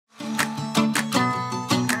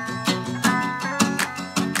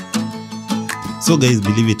So guys,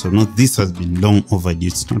 believe it or not, this has been long overdue.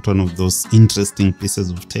 It's not one of those interesting pieces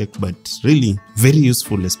of tech, but really very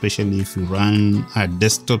useful, especially if you run a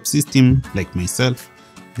desktop system like myself,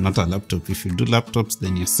 not a laptop. If you do laptops,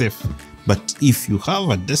 then you're safe. But if you have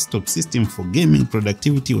a desktop system for gaming,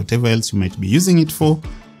 productivity, whatever else you might be using it for,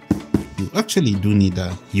 you actually do need a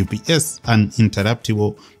UPS,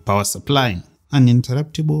 uninterruptible power supply.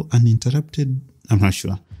 Uninterrupted, I'm not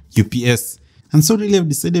sure. UPS. And so really I've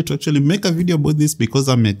decided to actually make a video about this because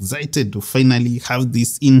I'm excited to finally have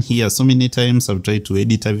this in here. So many times I've tried to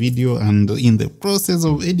edit a video, and in the process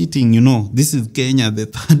of editing, you know, this is Kenya, the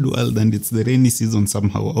third world, and it's the rainy season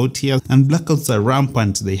somehow out here. And blackouts are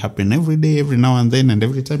rampant. They happen every day, every now and then. And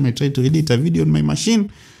every time I try to edit a video on my machine,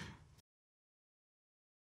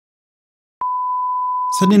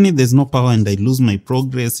 suddenly there's no power and I lose my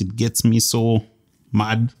progress. It gets me so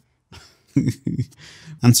mad.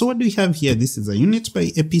 And so what do we have here? This is a unit by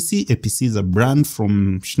APC. APC is a brand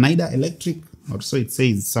from Schneider Electric, or so it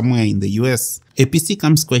says, somewhere in the US. APC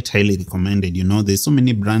comes quite highly recommended. You know, there's so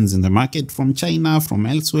many brands in the market from China, from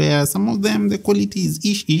elsewhere. Some of them, the quality is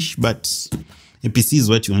ish, but APC is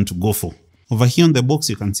what you want to go for. Over here on the box,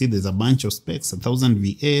 you can see there's a bunch of specs, 1000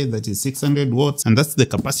 VA, that is 600 watts, and that's the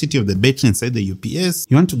capacity of the battery inside the UPS.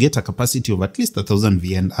 You want to get a capacity of at least 1000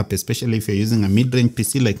 VA and up, especially if you're using a mid-range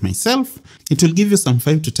PC like myself. It will give you some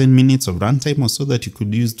 5 to 10 minutes of runtime or so that you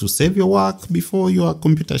could use to save your work before your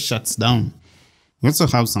computer shuts down. We also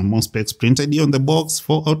have some more specs printed here on the box.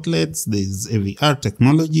 4 outlets, there's AVR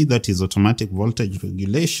technology, that is automatic voltage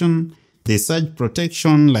regulation. There's surge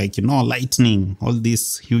protection, like, you know, lightning, all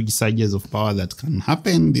these huge surges of power that can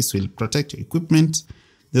happen. This will protect your equipment.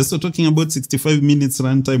 They're also talking about 65 minutes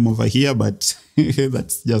runtime over here, but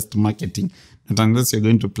that's just marketing. Not unless you're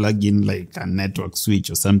going to plug in like a network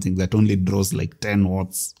switch or something that only draws like 10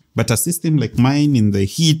 watts. But a system like mine, in the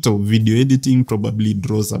heat of video editing, probably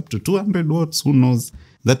draws up to 200 watts. Who knows?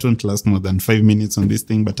 That won't last more than 5 minutes on this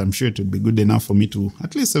thing, but I'm sure it would be good enough for me to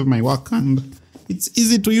at least save my work, and it's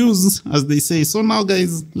easy to use, as they say. So now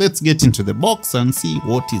guys, let's get into the box and see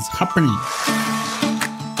what is happening.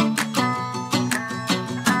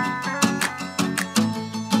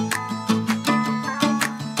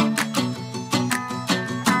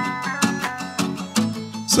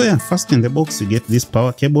 So yeah, first in the box you get this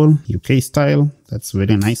power cable, UK style. That's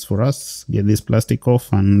very nice for us. Get this plastic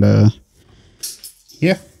off, and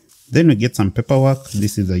yeah. Then we get some paperwork.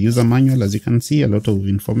 This is a user manual. As you can see, a lot of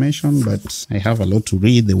information, but I have a lot to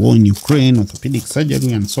read. The war in Ukraine, orthopedic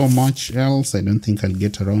surgery, and so much else. I don't think I'll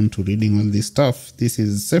get around to reading all this stuff. This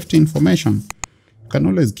is safety information. You can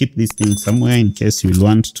always keep these things somewhere in case you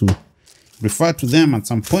want to refer to them at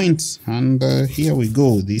some point. And here we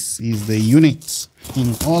go. This is the unit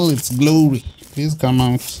in all its glory. Please come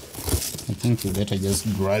out. I think you better just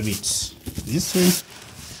grab it this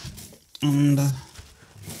way. And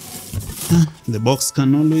the box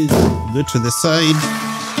can always go to the side.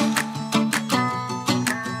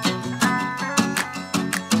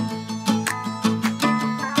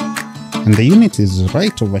 And the unit is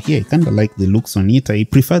right over here. I kind of like the looks on it. I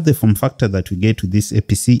prefer the form factor that we get with this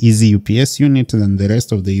APC Easy UPS unit than the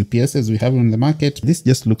rest of the UPSs we have on the market. This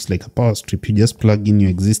just looks like a power strip. You just plug in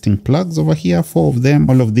your existing plugs over here, 4 of them.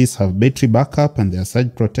 All of these have battery backup and they are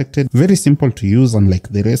surge protected. Very simple to use, unlike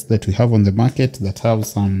the rest that we have on the market that have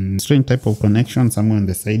some strange type of connection somewhere on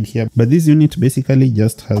the side here. But this unit basically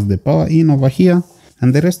just has the power in over here,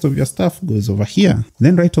 and the rest of your stuff goes over here.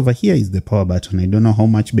 Then right over here is the power button. I don't know how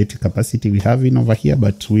much battery capacity we have in over here,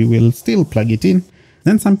 but we will still plug it in.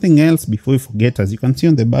 Then something else before we forget, as you can see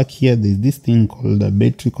on the back here, there's this thing called a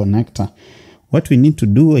battery connector. What we need to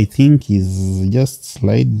do, I think, is just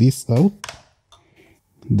slide this out,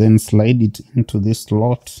 then slide it into this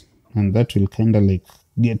slot, and that will kind of like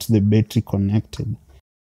get the battery connected.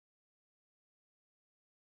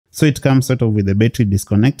 So it comes sort of with the battery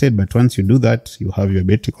disconnected, but once you do that, you have your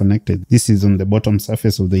battery connected. This is on the bottom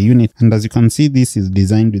surface of the unit. And as you can see, this is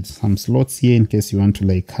designed with some slots here in case you want to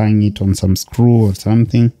like hang it on some screw or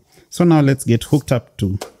something. So now let's get hooked up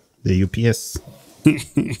to the UPS.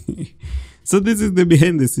 So this is the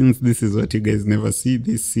behind the scenes. This is what you guys never see.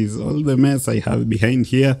 This is all the mess I have behind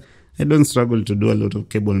here. I don't struggle to do a lot of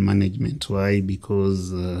cable management. Why?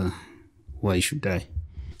 Because why should I?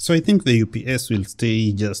 So I think the UPS will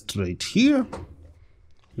stay just right here.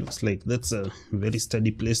 Looks like that's a very steady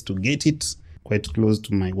place to get it. Quite close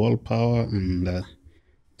to my wall power, and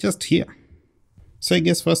just here. So I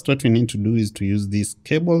guess first what we need to do is to use this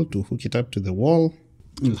cable to hook it up to the wall.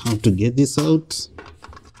 You'll have to get this out.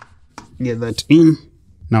 Get that in.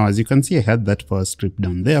 Now as you can see, I had that power strip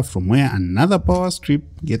down there from where another power strip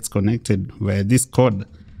gets connected via this cord.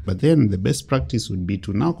 But then the best practice would be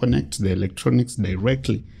to now connect the electronics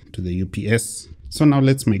directly to the UPS. So now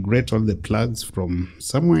let's migrate all the plugs from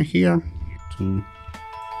somewhere here to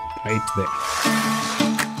right there.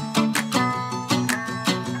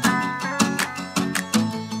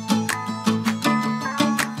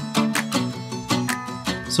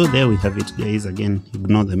 So there we have it, guys. Again,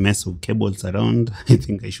 ignore the mess of cables around. I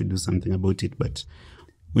think I should do something about it, but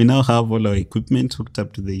we now have all our equipment hooked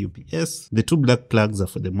up to the UPS. The two black plugs are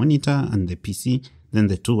for the monitor and the PC. Then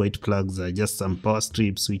the two white plugs are just some power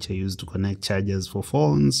strips which are used to connect chargers for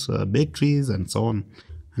phones, batteries, and so on.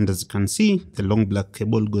 And as you can see, the long black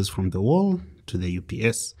cable goes from the wall to the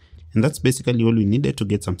UPS. And that's basically all we needed to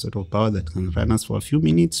get some sort of power that can run us for a few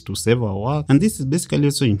minutes to save our work. And this is basically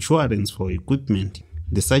also insurance for equipment.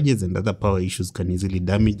 The surges and other power issues can easily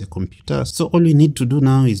damage the computer. So all we need to do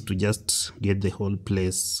now is to just get the whole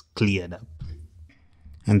place cleared up.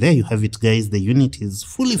 And there you have it, guys. The unit is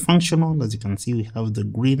fully functional. As you can see, we have the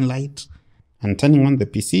green light. And turning on the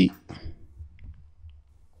PC,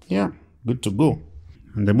 yeah, good to go.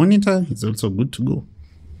 And the monitor is also good to go.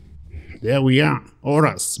 There we are,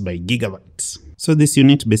 Aorus by Gigabyte. So this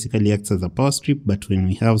unit basically acts as a power strip, but when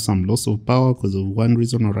we have some loss of power because of one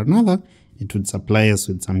reason or another, it would supply us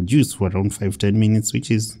with some juice for around 5-10 minutes, which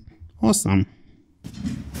is awesome.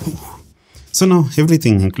 So now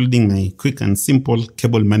everything, including my quick and simple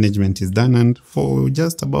cable management, is done, and for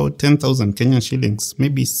just about 10,000 Kenyan shillings,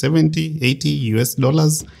 maybe 70, 80 US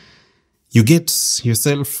dollars, you get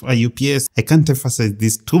yourself a UPS. I can't emphasize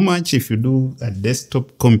this too much. If you do a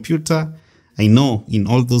desktop computer, I know in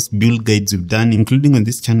all those build guides we've done, including on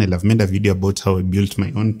this channel, I've made a video about how I built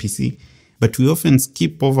my own PC. But we often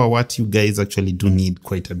skip over what you guys actually do need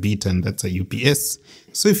quite a bit, and that's a UPS.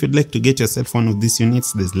 So if you'd like to get yourself one of these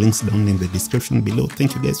units, there's links down in the description below.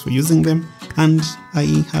 Thank you guys for using them. And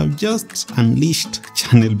I have just unleashed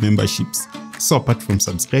channel memberships. So apart from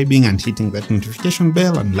subscribing and hitting that notification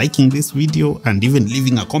bell and liking this video and even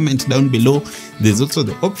leaving a comment down below, there's also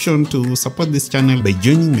the option to support this channel by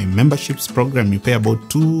joining my memberships program. You pay about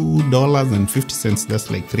 $2.50.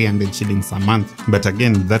 That's like 300 shillings a month. But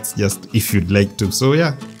again, that's just if you'd like to. So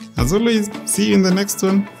yeah, as always, see you in the next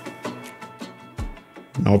one.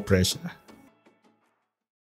 No pressure.